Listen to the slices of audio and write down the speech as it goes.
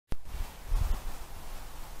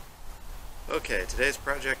Okay, today's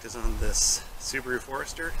project is on this Subaru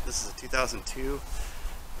Forester. This is a 2002.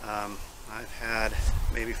 I've had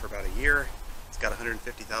maybe for about a year. It's got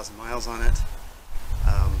 150,000 miles on it.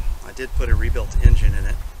 I did put a rebuilt engine in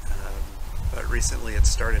it, but recently it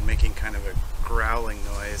started making kind of a growling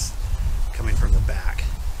noise coming from the back.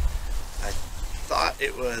 I thought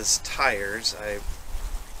it was tires. I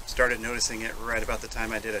started noticing it right about the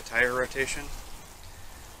time I did a tire rotation.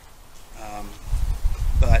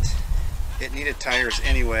 But it needed tires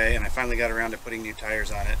anyway, and I finally got around to putting new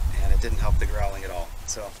tires on it, and it didn't help the growling at all.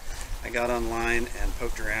 So I got online and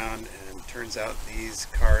poked around, and it turns out these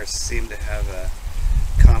cars seem to have a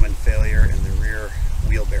common failure in the rear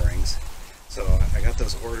wheel bearings. So I got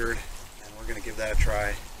those ordered, and we're going to give that a try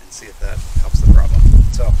and see if that helps the problem.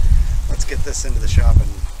 So let's get this into the shop and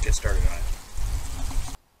get started on it.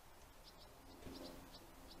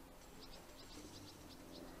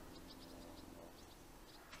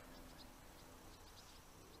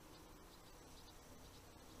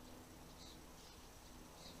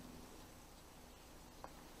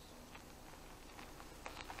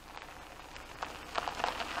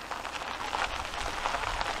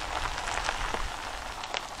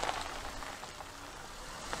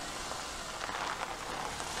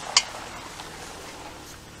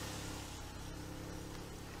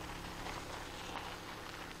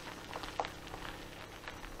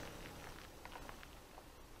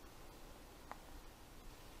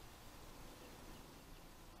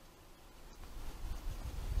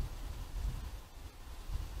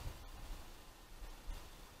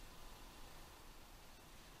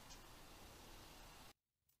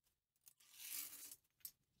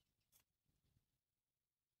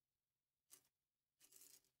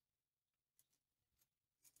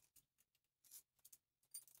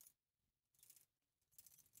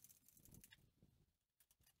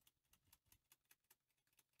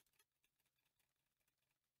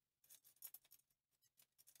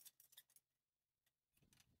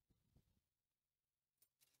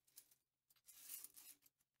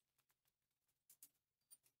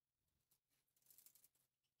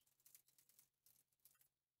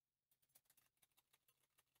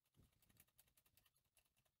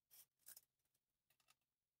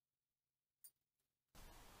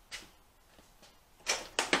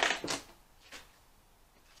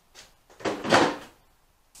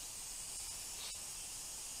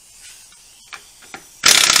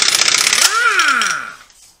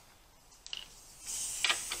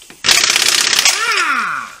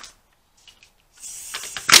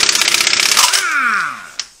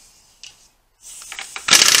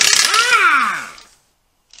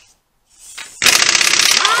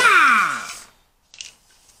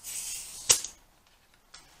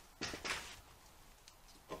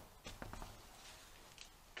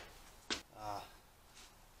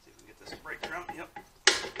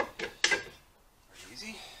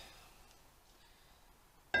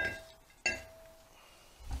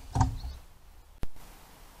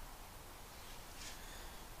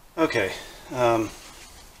 Okay,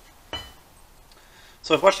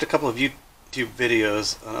 so I've watched a couple of YouTube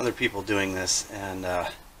videos on other people doing this, and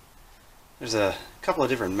there's a couple of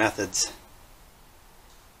different methods.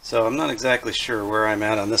 So I'm not exactly sure where I'm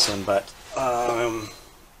at on this one, but I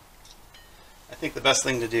think the best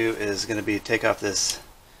thing to do is going to be take off this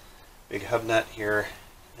big hub nut here,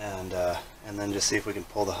 and then just see if we can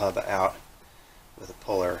pull the hub out with a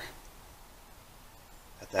puller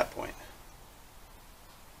at that point.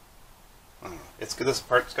 I don't know. This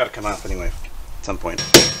part's got to come off anyway at some point.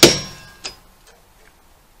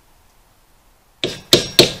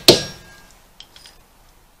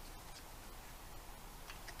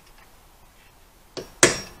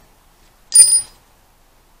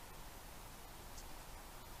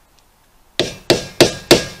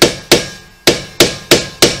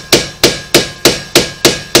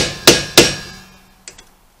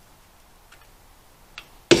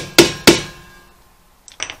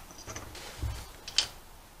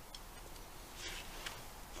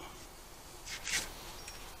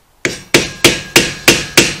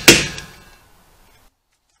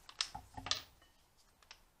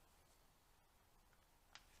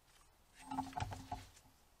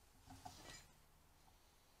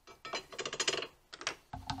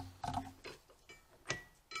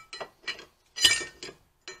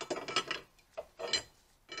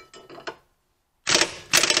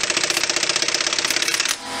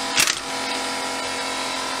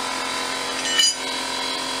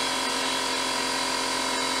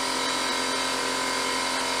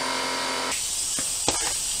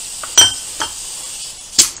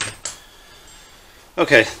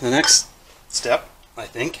 Okay, the next step, I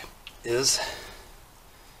think, is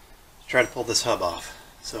try to pull this hub off.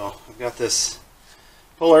 So I've got this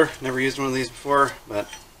puller, never used one of these before, but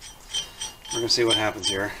we're going to see what happens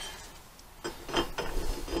here.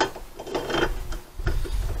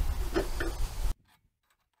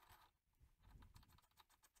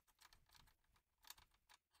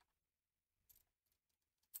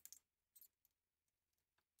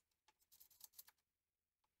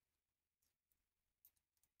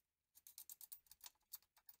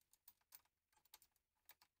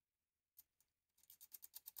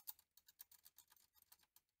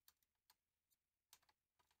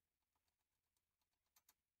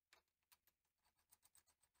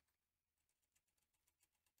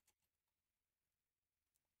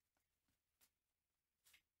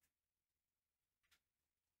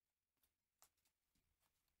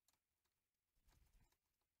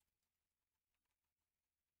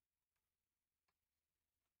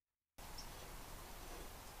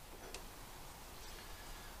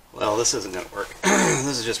 Well, this isn't going to work.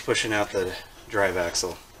 This is just pushing out the drive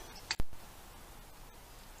axle.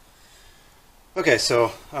 Okay,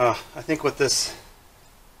 so I think what this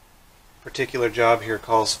particular job here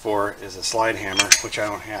calls for is a slide hammer, which I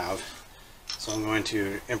don't have. So I'm going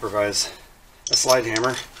to improvise a slide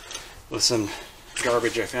hammer with some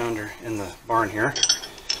garbage I found in the barn here.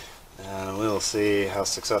 And we'll see how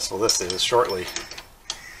successful this is shortly.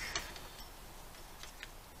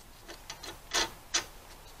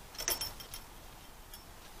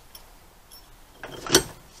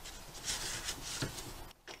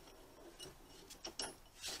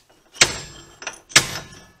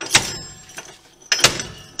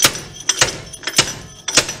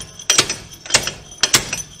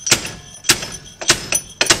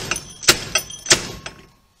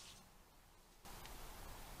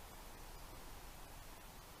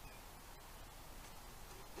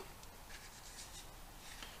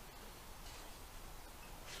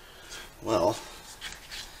 Well,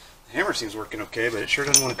 the hammer seems working okay, but it sure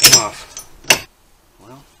doesn't want to come off.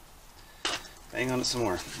 Well, bang on it some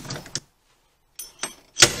more.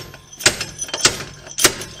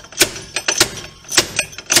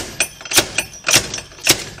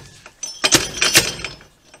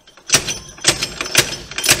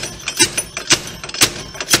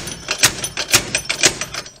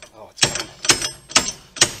 Oh, it's coming.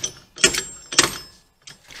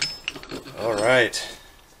 All right.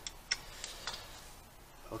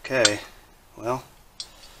 Okay, well,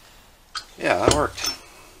 yeah, that worked.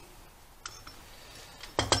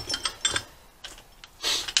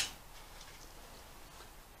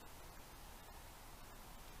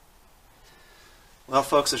 Well,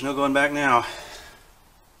 folks, there's no going back now.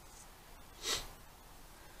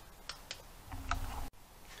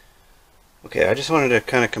 Okay, I just wanted to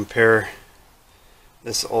kind of compare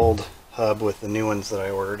this old hub with the new ones that I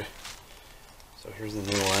ordered. So here's the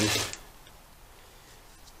new one.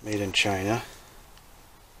 Made in China.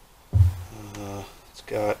 It's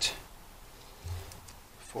got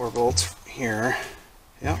 4 bolts here.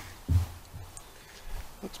 Yep.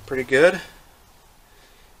 Looks pretty good.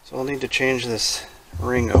 So I'll need to change this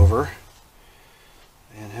ring over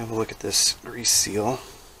and have a look at this grease seal.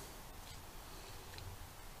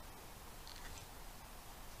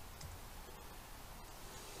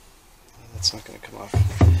 That's not going to come off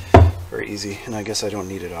very easy, and I guess I don't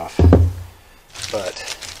need it off.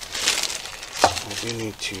 But I do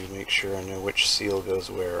need to make sure I know which seal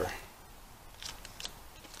goes where.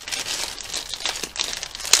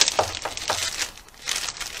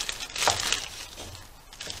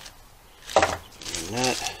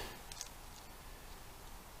 Nut.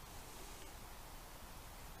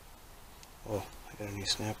 Oh, I got a new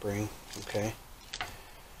snap ring. Okay.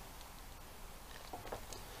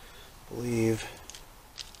 I believe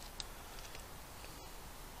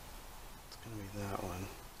it's going to be that one.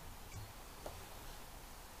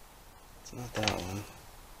 It's not that one.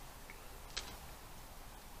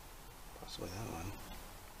 Possibly that one.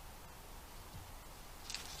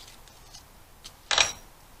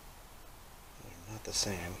 They're not the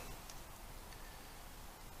same.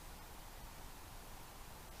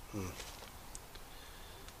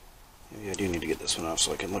 Maybe I do need to get this one off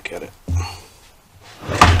so I can look at it.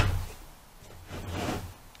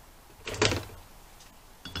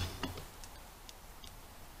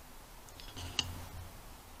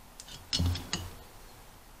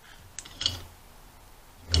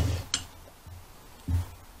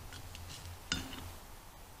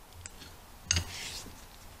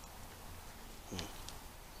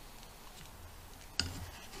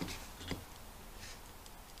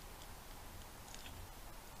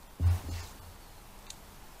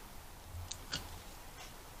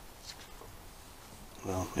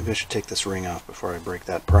 Maybe I should take this ring off before I break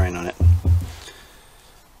that prying on it.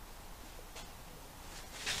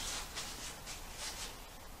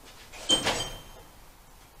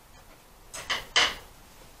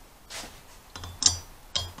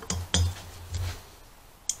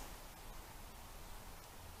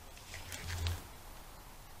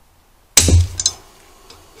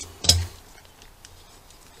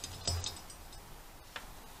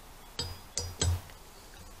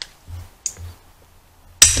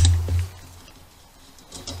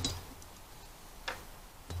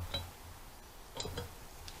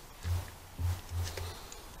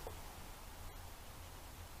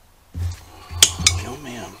 No,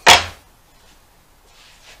 ma'am.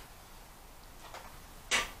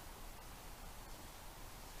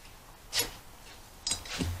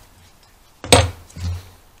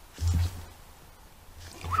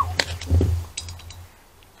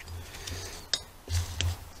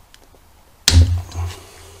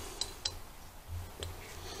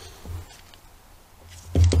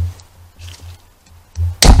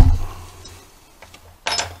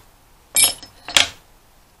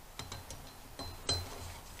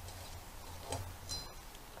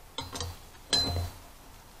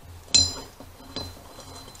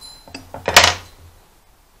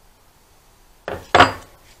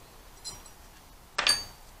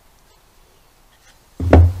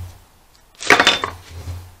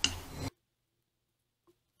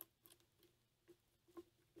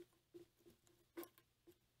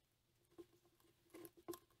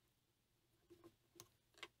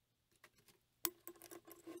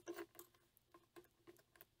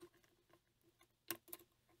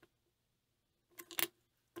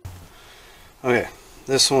 Okay,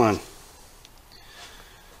 this one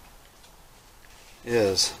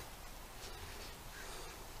is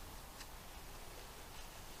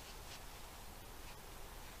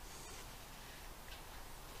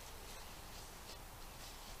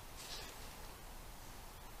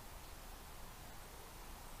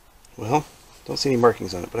well, don't see any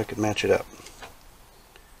markings on it, but I could match it up.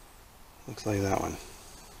 Looks like that one.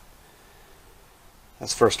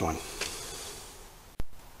 That's the first one.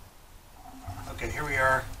 Okay, here we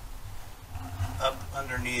are up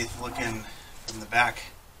underneath, looking from the back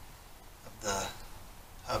of the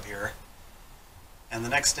hub here. And the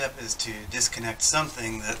next step is to disconnect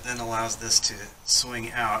something that then allows this to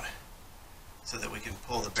swing out so that we can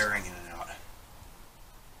pull the bearing in and out.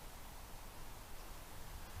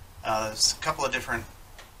 There's a couple of different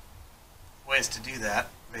ways to do that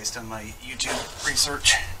based on my YouTube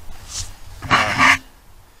research.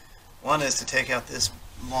 One is to take out this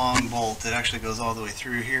long bolt that actually goes all the way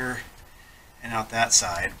through here and out that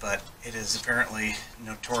side, but it is apparently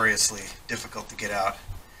notoriously difficult to get out,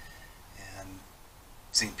 and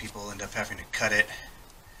I've seen people end up having to cut it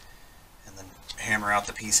and then hammer out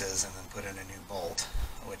the pieces and then put in a new bolt,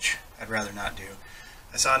 which I'd rather not do.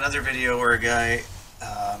 I saw another video where a guy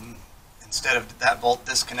instead of that bolt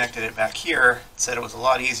disconnected it back here, said it was a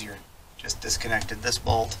lot easier, just disconnected this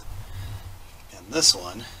bolt and this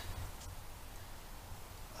one.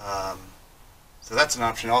 So that's an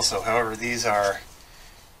option also. However, these are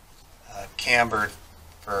cambered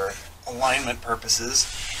for alignment purposes,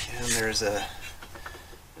 and there's a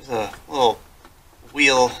little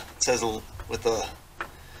wheel that says with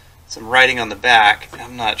some writing on the back.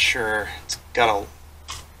 I'm not sure. It's got it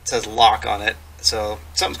says lock on it, so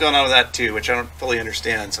something's going on with that too, which I don't fully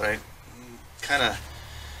understand. So I'm kind of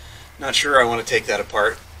not sure I want to take that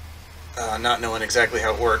apart, not knowing exactly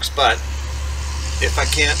how it works, but if I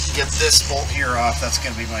can't get this bolt here off, that's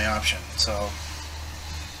going to be my option. So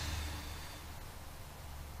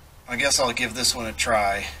I guess I'll give this one a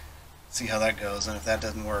try, see how that goes, and if that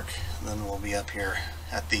doesn't work, then we'll be up here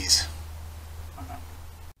at these.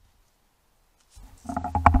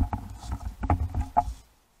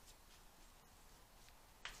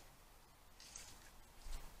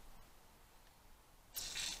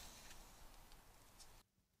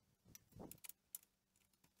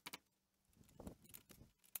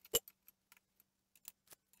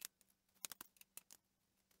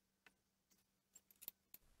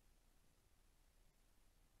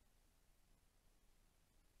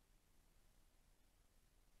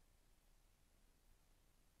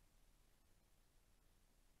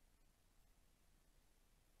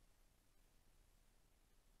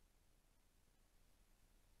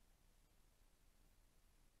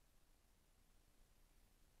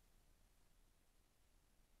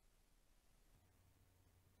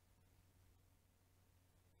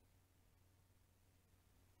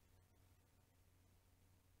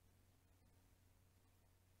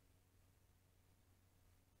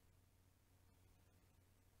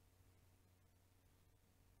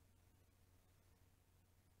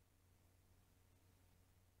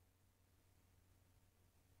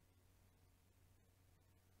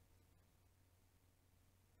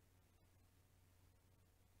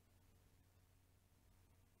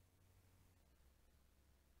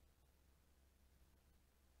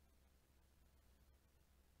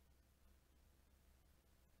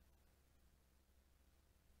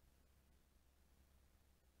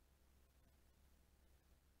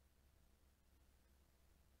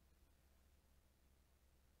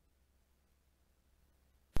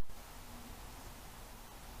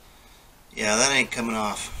 Yeah, that ain't coming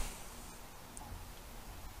off.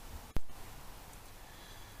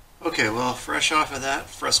 Okay, well, fresh off of that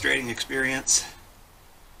frustrating experience,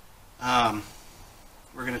 we're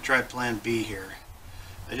going to try plan B here.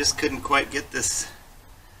 I just couldn't quite get the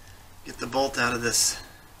bolt out of this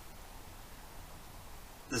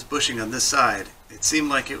bushing on this side. It seemed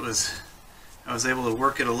like I was able to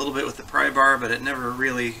work it a little bit with the pry bar, but it never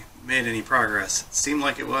really made any progress. It seemed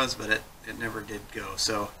like it was, but it never did go.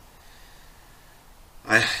 So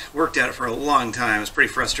I worked at it for a long time. It was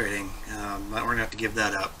pretty frustrating. We're going to have to give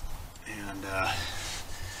that up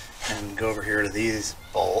and go over here to these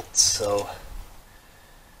bolts. So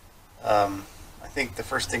I think the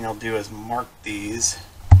first thing I'll do is mark these.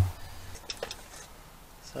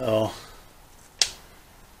 So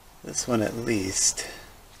this one at least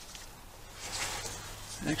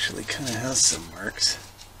actually kind of has some marks.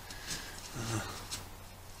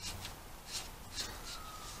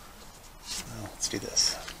 Well, let's do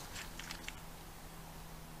this.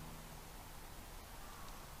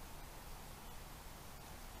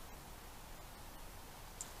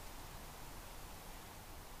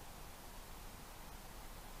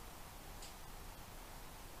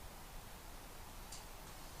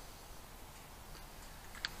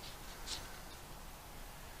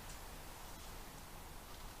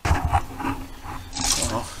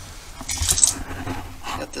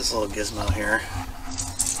 Got this little gizmo here.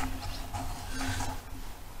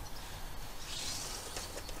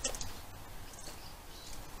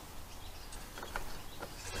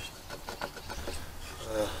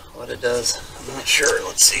 What it does, I'm not sure.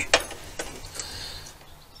 Let's see.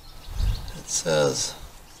 It says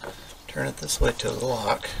turn it this way to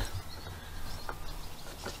lock.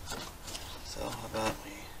 So how about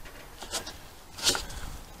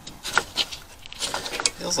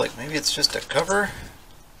feels like maybe it's just a cover.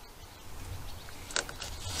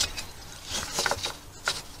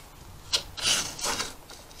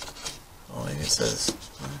 Oh, maybe it says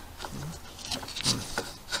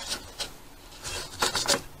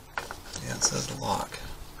yeah, it says lock.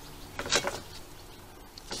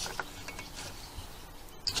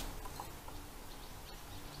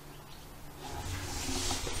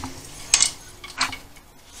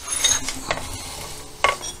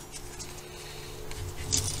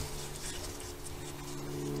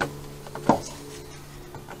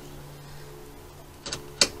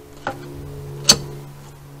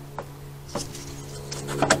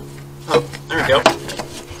 Oh, there we go.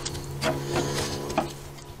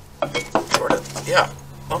 Sort of. Yeah.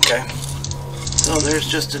 Okay. So there's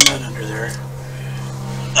just a nut under there.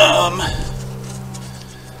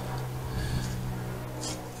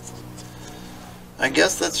 I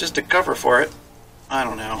guess that's just a cover for it. I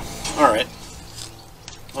don't know. Alright.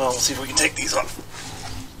 Well, we'll see if we can take these off.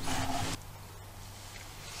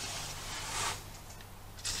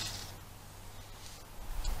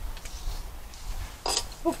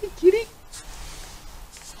 Oh, hey, kitty.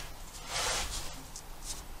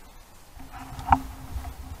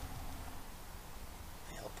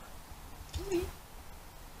 Help. Kitty.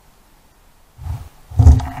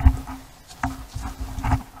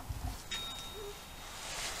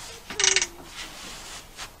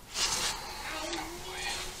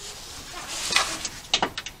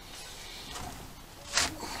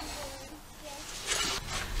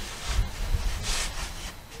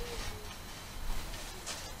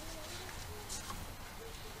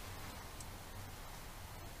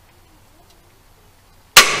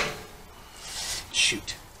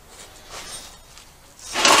 Shoot.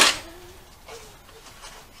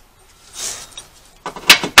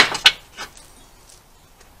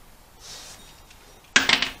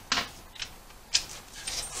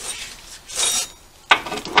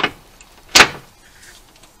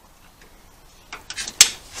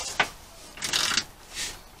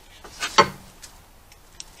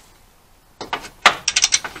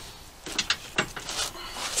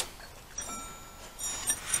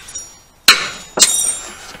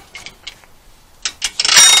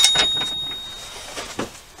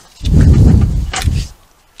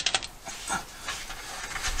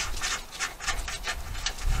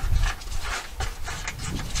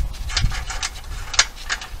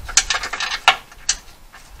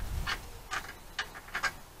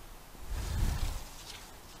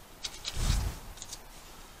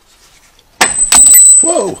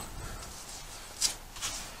 Whoa!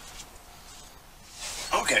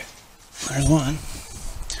 Okay, there's one.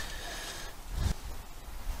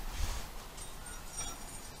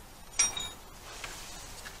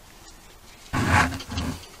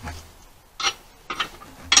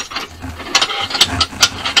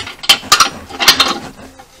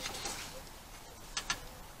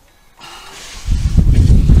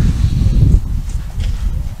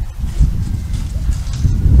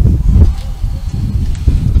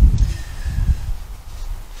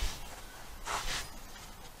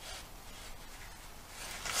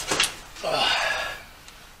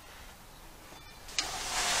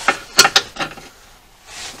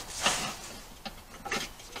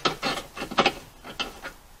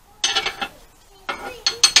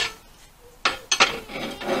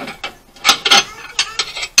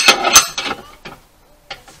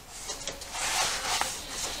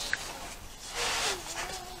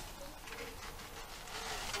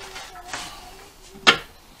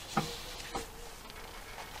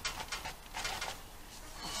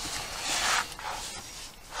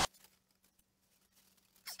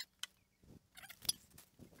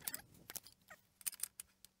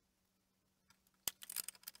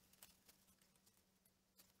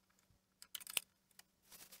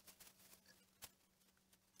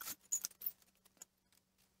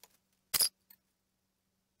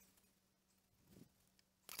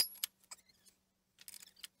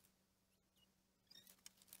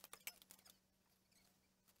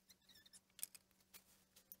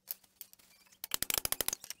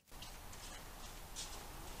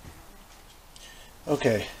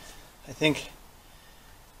 Okay, I think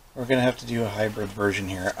we're going to have to do a hybrid version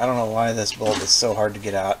here. I don't know why this bolt is so hard to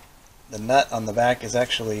get out. The nut on the back is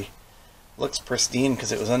actually looks pristine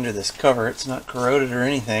because it was under this cover. It's not corroded or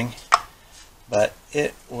anything, but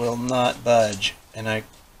it will not budge, and I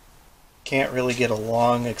can't really get a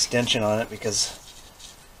long extension on it because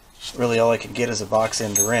really all I can get is a box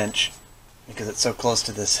end wrench because it's so close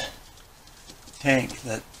to this tank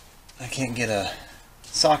that I can't get a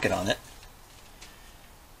socket on it.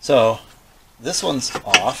 So this one's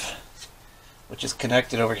off, which is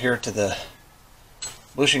connected over here to the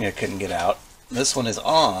bushing I couldn't get out. This one is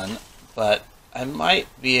on, but I might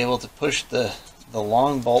be able to push the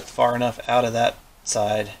long bolt far enough out of that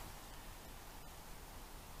side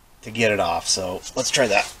to get it off. So let's try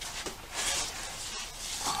that.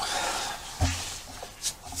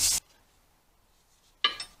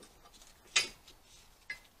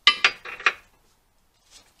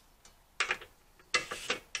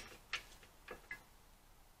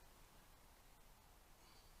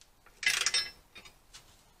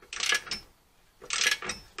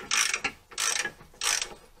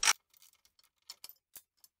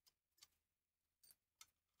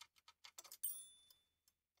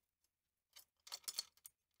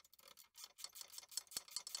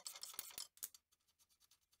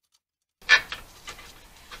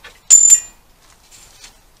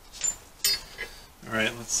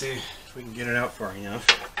 Alright, let's see if we can get it out far enough.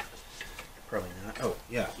 Probably not. Oh,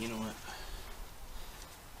 yeah, you know what?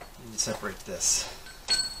 I need to separate this.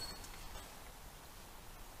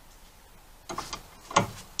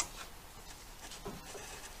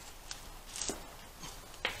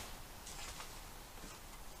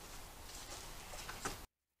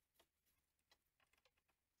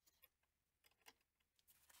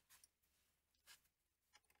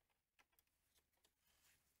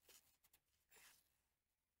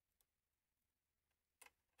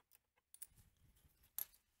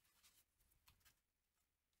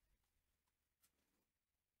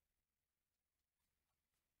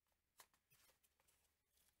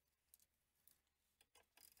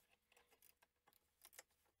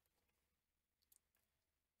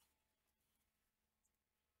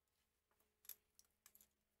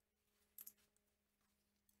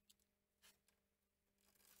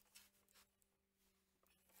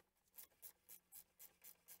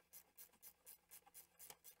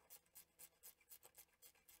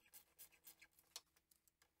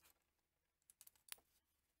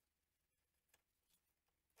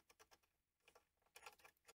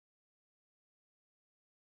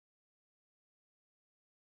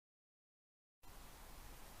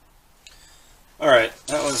 Alright,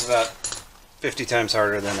 that was about 50 times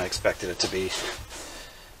harder than I expected it to be.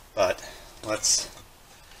 But let's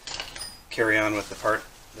carry on with the part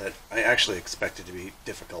that I actually expected to be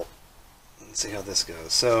difficult. Let's see how this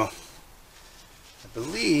goes. So, I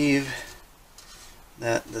believe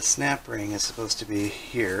that the snap ring is supposed to be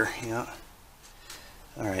here. Yeah.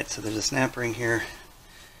 Alright, so there's a snap ring here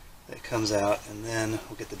that comes out, and then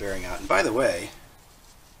we'll get the bearing out. And by the way,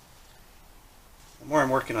 the more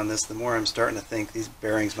I'm working on this, the more I'm starting to think these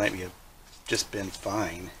bearings might be just been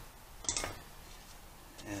fine.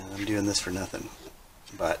 And I'm doing this for nothing.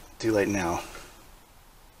 But too late now.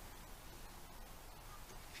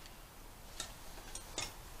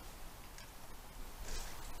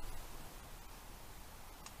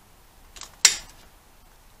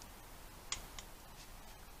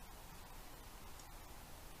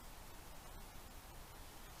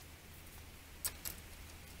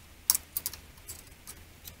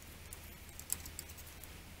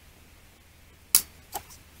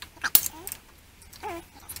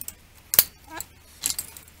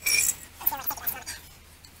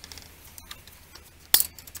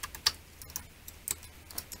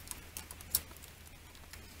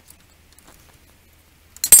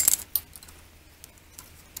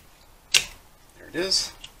 It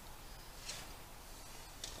is.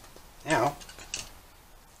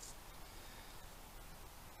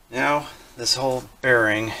 Now this whole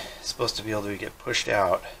bearing is supposed to be able to get pushed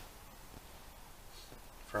out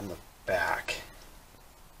from the back.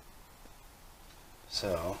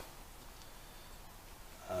 So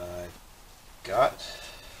I got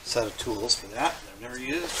a set of tools for that I've never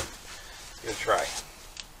used. Give it a try.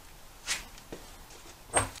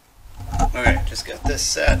 Okay, just got this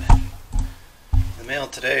set. The mail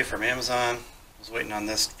today from Amazon. I was waiting on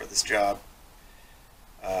this for this job.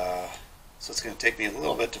 So it's going to take me a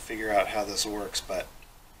little bit to figure out how this works, but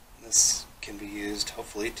this can be used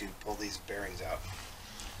hopefully to pull these bearings out.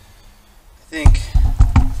 I think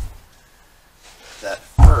that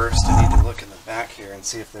first I need to look in the back here and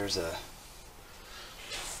see if there's a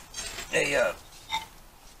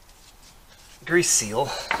grease seal.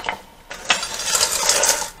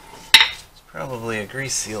 It's probably a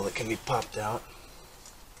grease seal that can be popped out.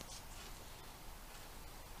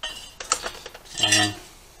 And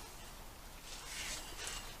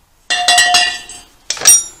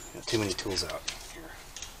got too many tools out here.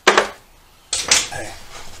 Okay.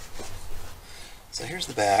 So here's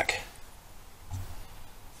the back. I'm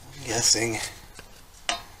guessing,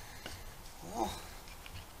 well,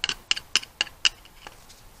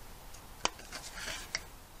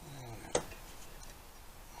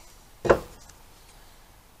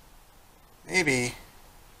 maybe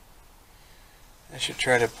I should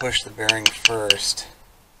try to push the bearing first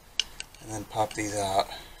and then pop these out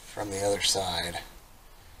from the other side.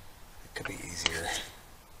 It could be easier.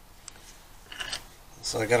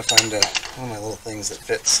 So I gotta find one of my little things that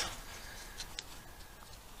fits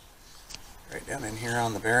right down in here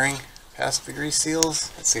on the bearing, past the grease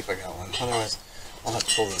seals. Let's see if I got one. Otherwise, I'll have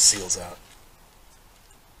to pull those seals out.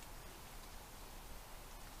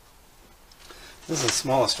 This is the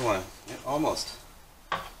smallest one. It almost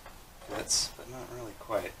fits, but not really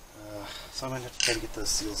quite. So I'm going to have to try to get those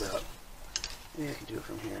seals out. Maybe I can do it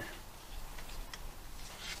from here.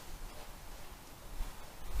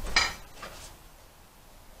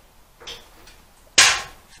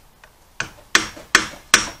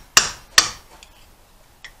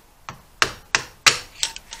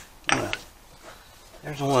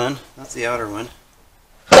 There's one. That's the outer one.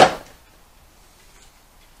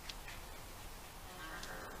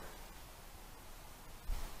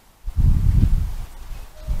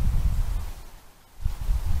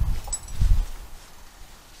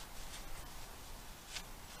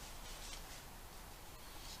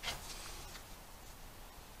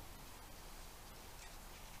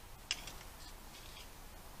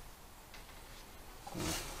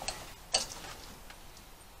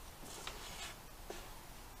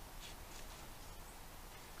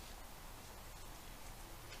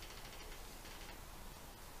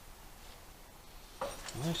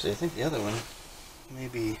 Actually, I think the other one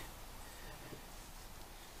maybe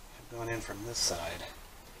have gone in from this side.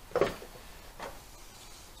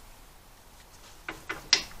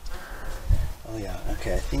 Oh yeah,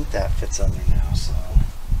 okay, I think that fits on there now, so.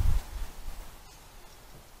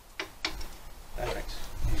 Perfect.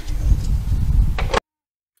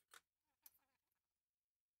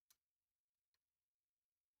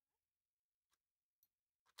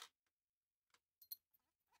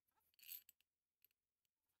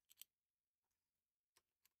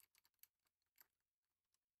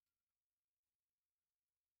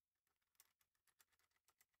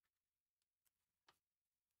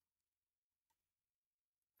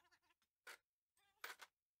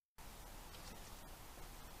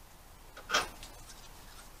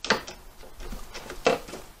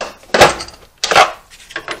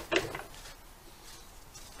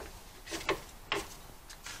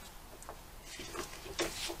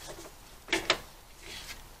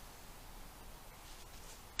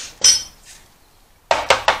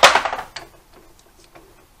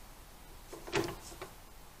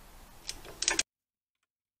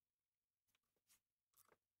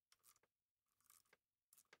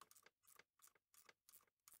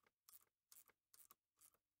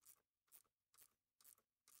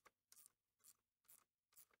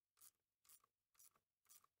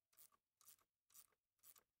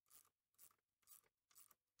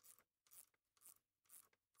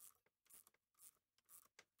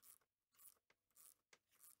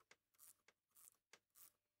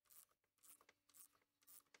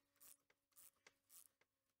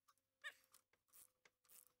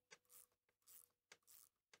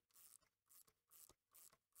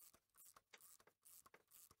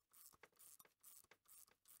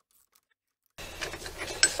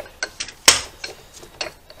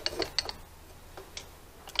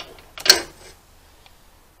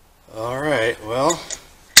 Alright, well,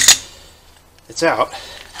 it's out.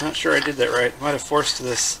 Not sure I did that right. Might have forced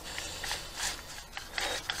this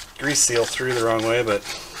grease seal through the wrong way, but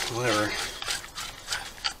whatever.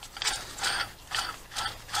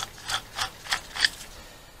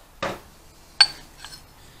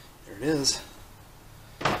 There it is.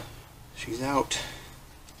 She's out.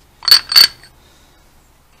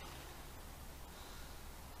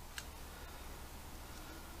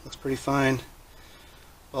 Looks pretty fine.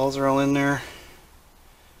 Balls are all in there.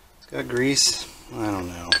 It's got grease. I don't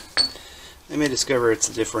know. They may discover it's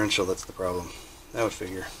the differential that's the problem. That would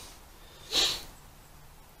figure.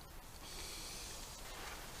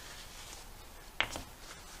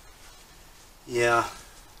 Yeah.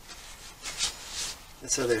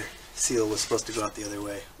 This other seal was supposed to go out the other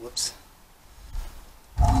way. Whoops.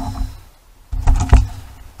 Let's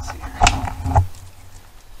see here.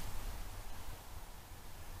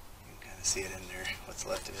 of see it in there, what's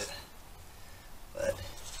left of it. But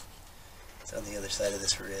it's on the other side of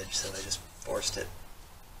this ridge, so I just forced it.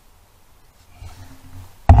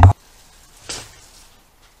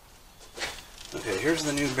 Okay, here's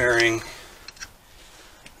the new bearing.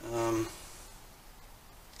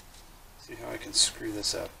 See how I can screw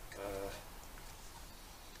this up.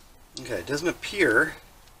 Okay, it doesn't appear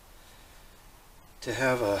to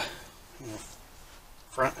have a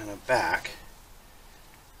front and a back.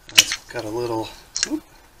 It's got a little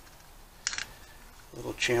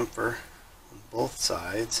chamfer on both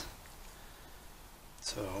sides.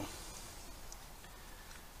 So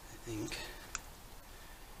I think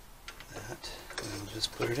that we'll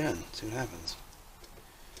just put it in, see what happens.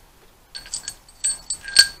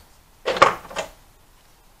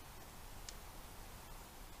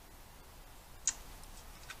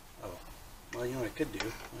 Oh, well, you know what I could do?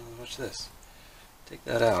 Well, watch this. Take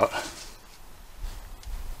that out.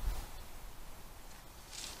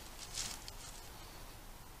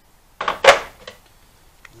 And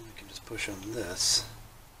I can just push on this.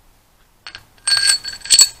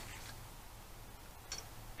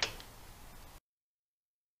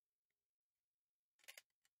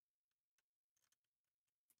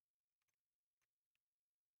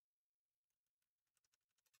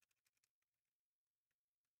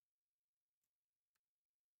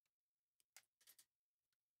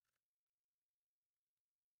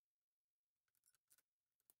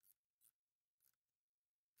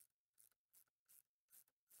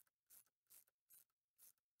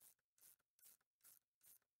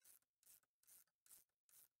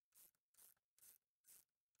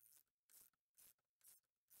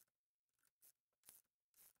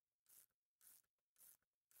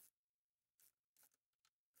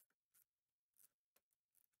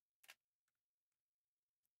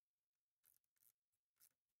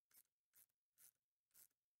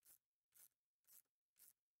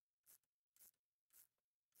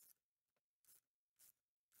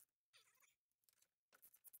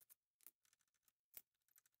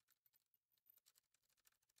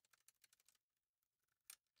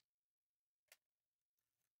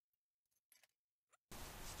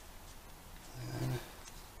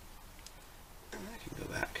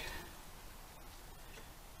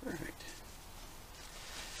 Perfect.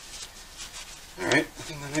 Alright, I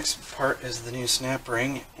think the next part is the new snap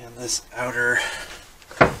ring and this outer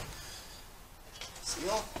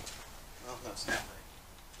seal. Oh, no, snap ring.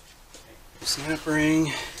 Okay. Snap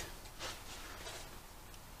ring.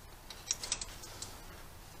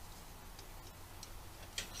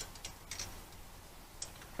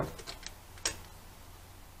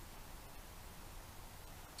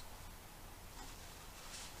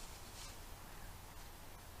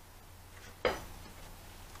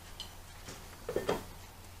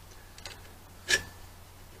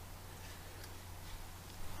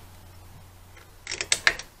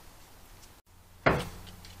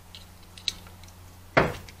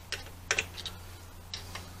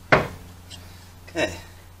 Okay,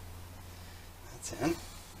 that's in.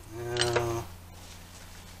 Now,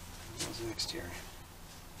 what's next here?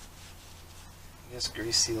 I guess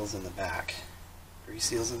grease seals in the back. Grease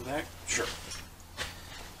seals in the back? Sure.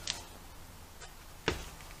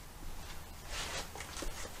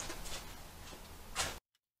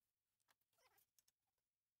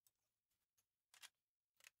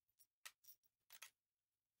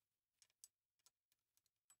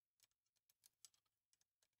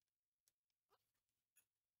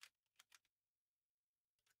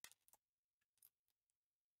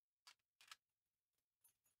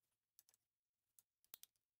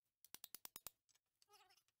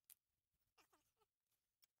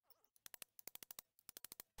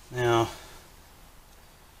 Now,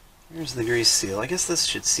 here's the grease seal. I guess this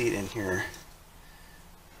should seat in here,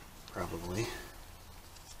 probably.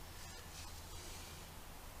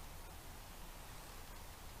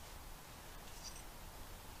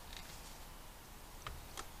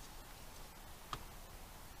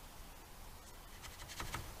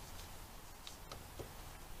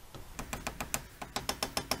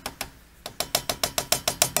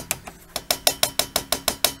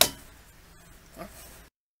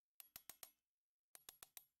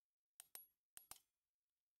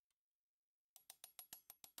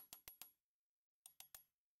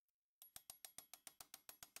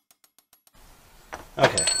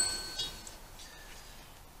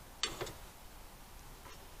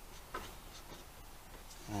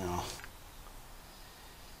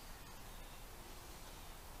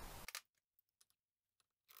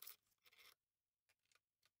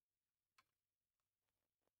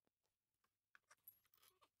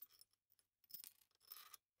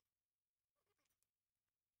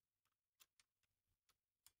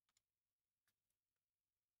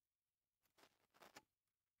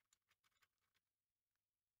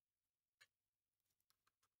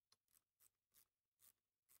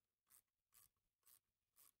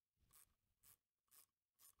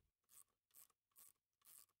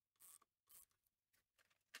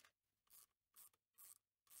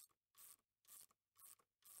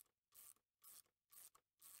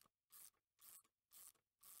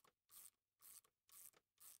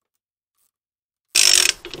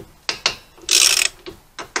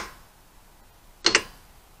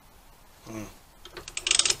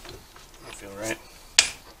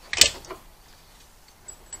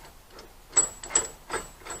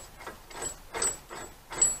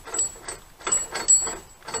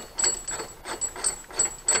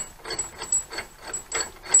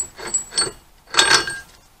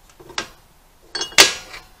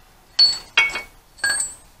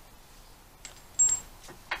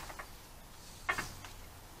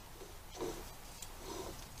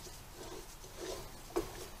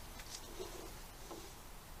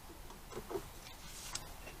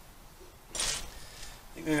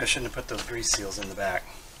 Maybe I shouldn't have put those grease seals in the back.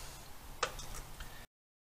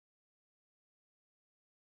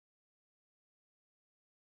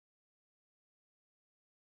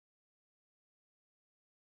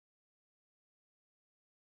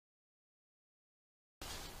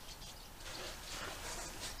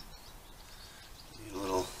 Need a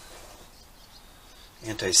little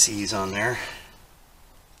anti-seize on there.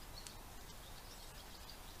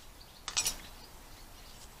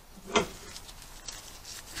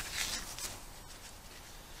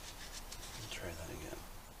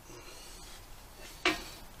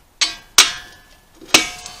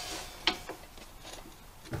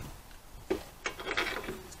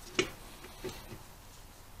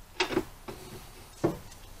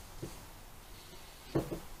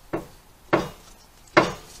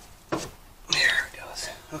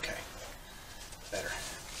 Okay, better.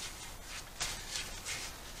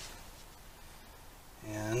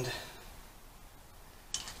 And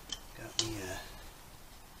got me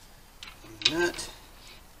a nut.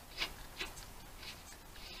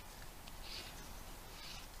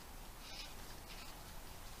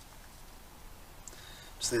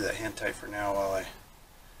 Just leave that hand tight for now while I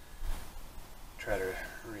try to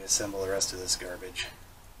reassemble the rest of this garbage.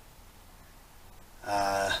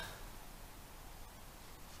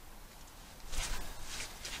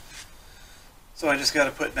 So I just got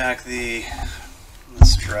to put back the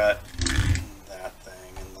strut, and that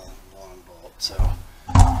thing, and the long bolt. So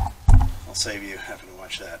I'll save you having to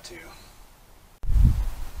watch that too.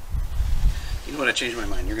 You know what? I changed my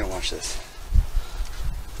mind. You're going to watch this.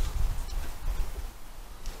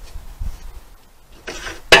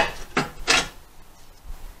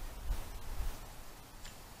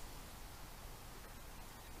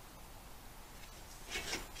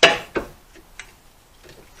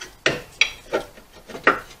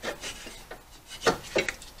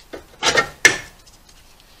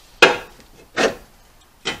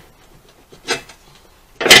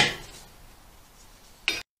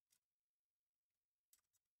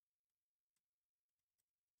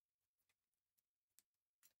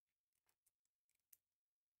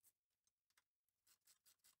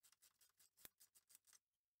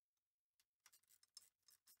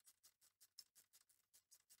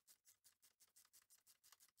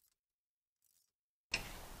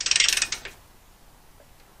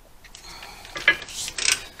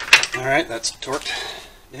 Alright, that's torqued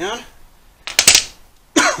down.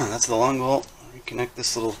 That's the long bolt. Reconnect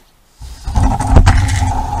this little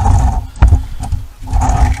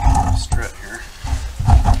strut here.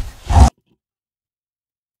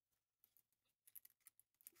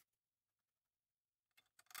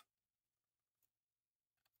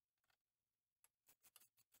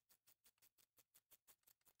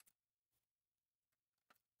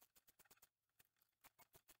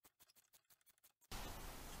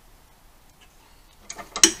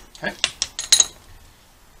 Okay.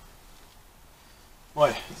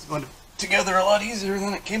 Boy, it's going together a lot easier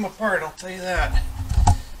than it came apart, I'll tell you that.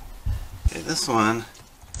 Okay, this one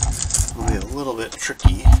will be a little bit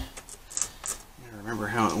tricky. I gotta remember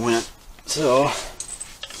how it went. So,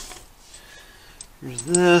 here's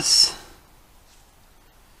this.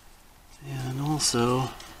 And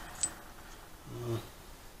also,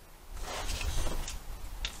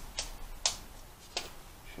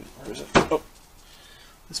 where is it? Oh.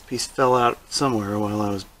 This piece fell out somewhere while I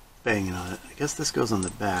was banging on it. I guess this goes on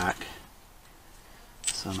the back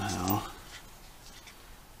somehow.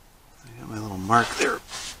 I got my little mark there,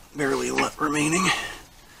 barely remaining.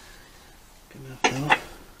 Good enough though.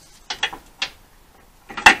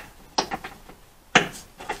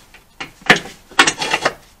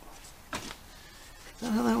 Is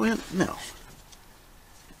that how that went? No.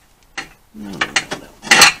 No.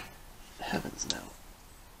 Heavens no.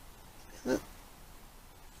 Is it?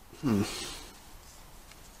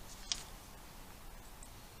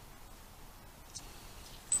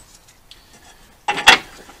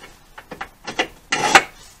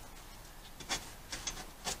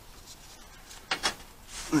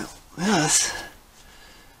 Well, this,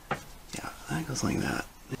 yeah, that goes like that.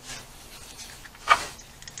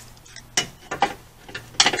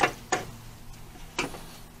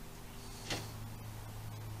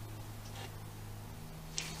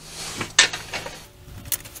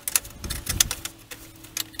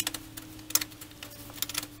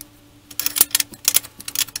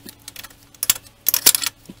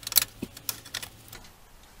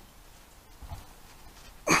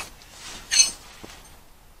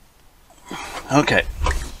 Okay,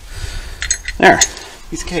 there,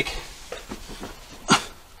 piece of cake.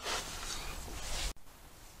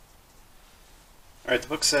 Alright, the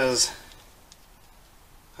book says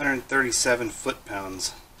 137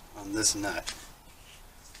 foot-pounds. on this nut.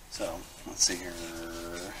 So let's see here.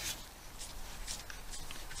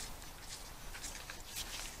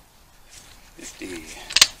 50,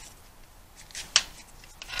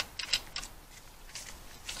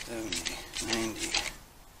 70, 90,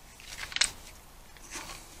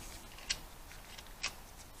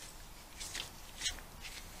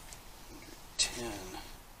 110,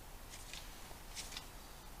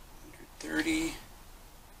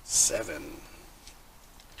 137.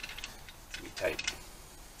 Be tight.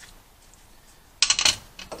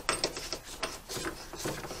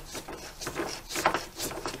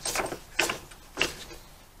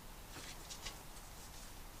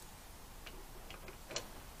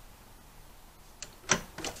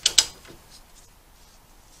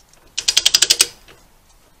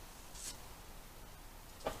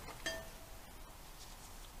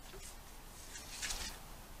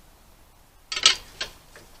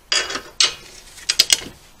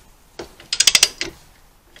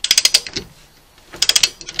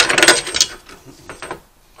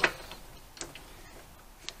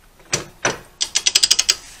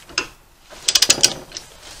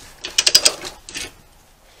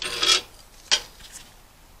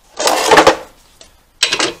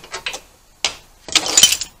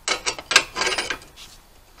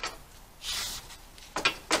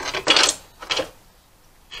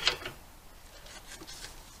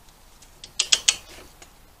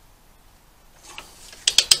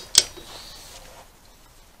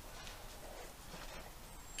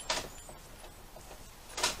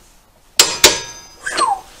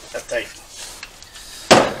 That's tight.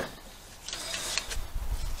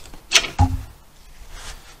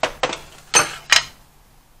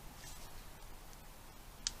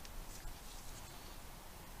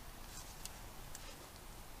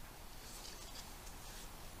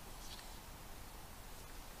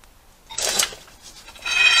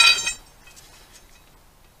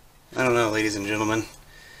 I don't know, ladies and gentlemen.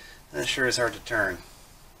 That sure is hard to turn.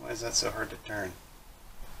 Why is that so hard to turn?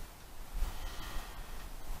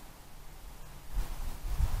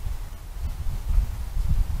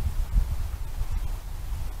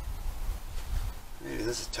 Maybe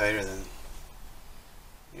this is tighter than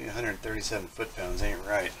 137 foot-pounds ain't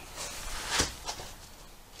right.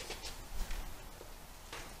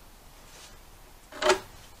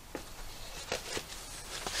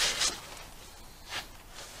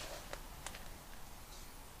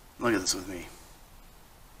 Look at this with me.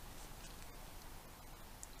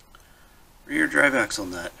 Rear drive axle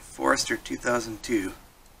nut, Forester 2002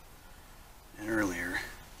 and earlier,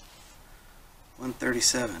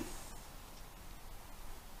 137.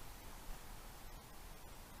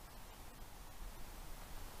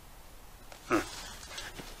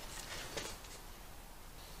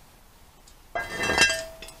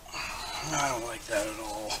 I don't like that at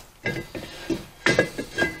all.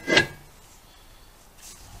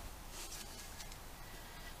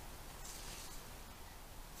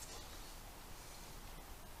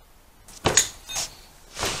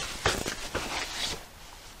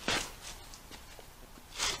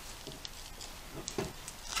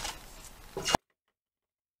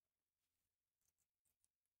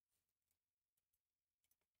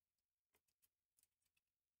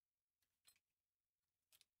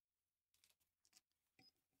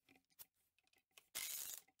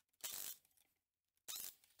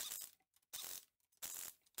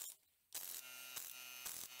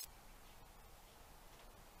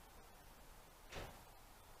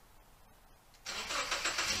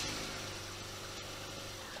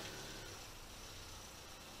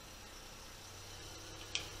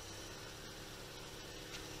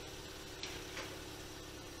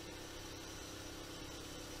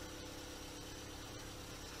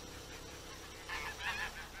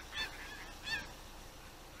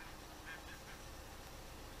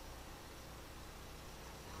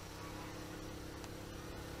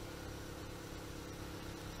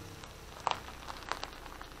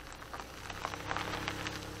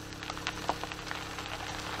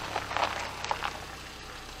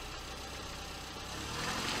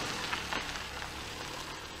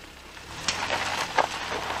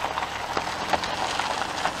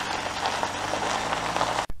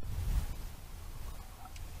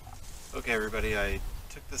 Okay everybody, I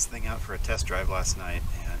took this thing out for a test drive last night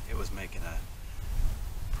and it was making a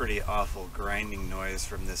pretty awful grinding noise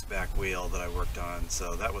from this back wheel that I worked on,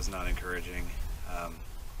 so that was not encouraging.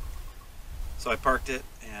 So I parked it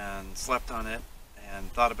and slept on it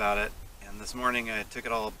and thought about it, and this morning I took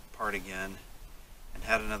it all apart again and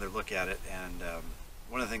had another look at it, and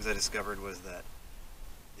one of the things I discovered was that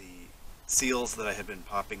the seals that I had been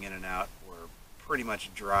popping in and out were pretty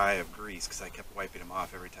much dry of grease because I kept wiping them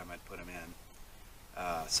off every time I'd put them in.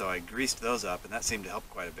 So I greased those up, and that seemed to help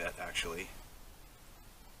quite a bit, actually.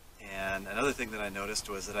 And another thing that I noticed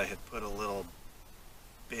was that I had put a little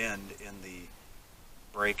bend in the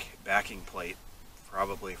brake backing plate,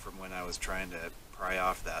 probably from when I was trying to pry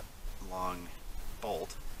off that long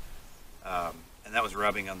bolt. And that was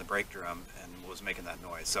rubbing on the brake drum and was making that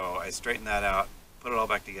noise. So I straightened that out, put it all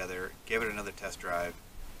back together, gave it another test drive.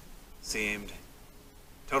 Seemed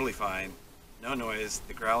totally fine, no noise.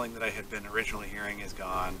 The growling that I had been originally hearing is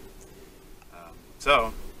gone.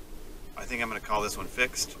 So I think I'm going to call this one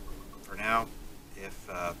fixed for now. If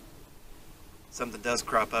something does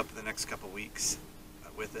crop up in the next couple weeks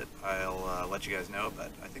with it, I'll let you guys know,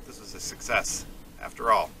 but I think this was a success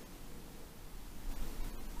after all.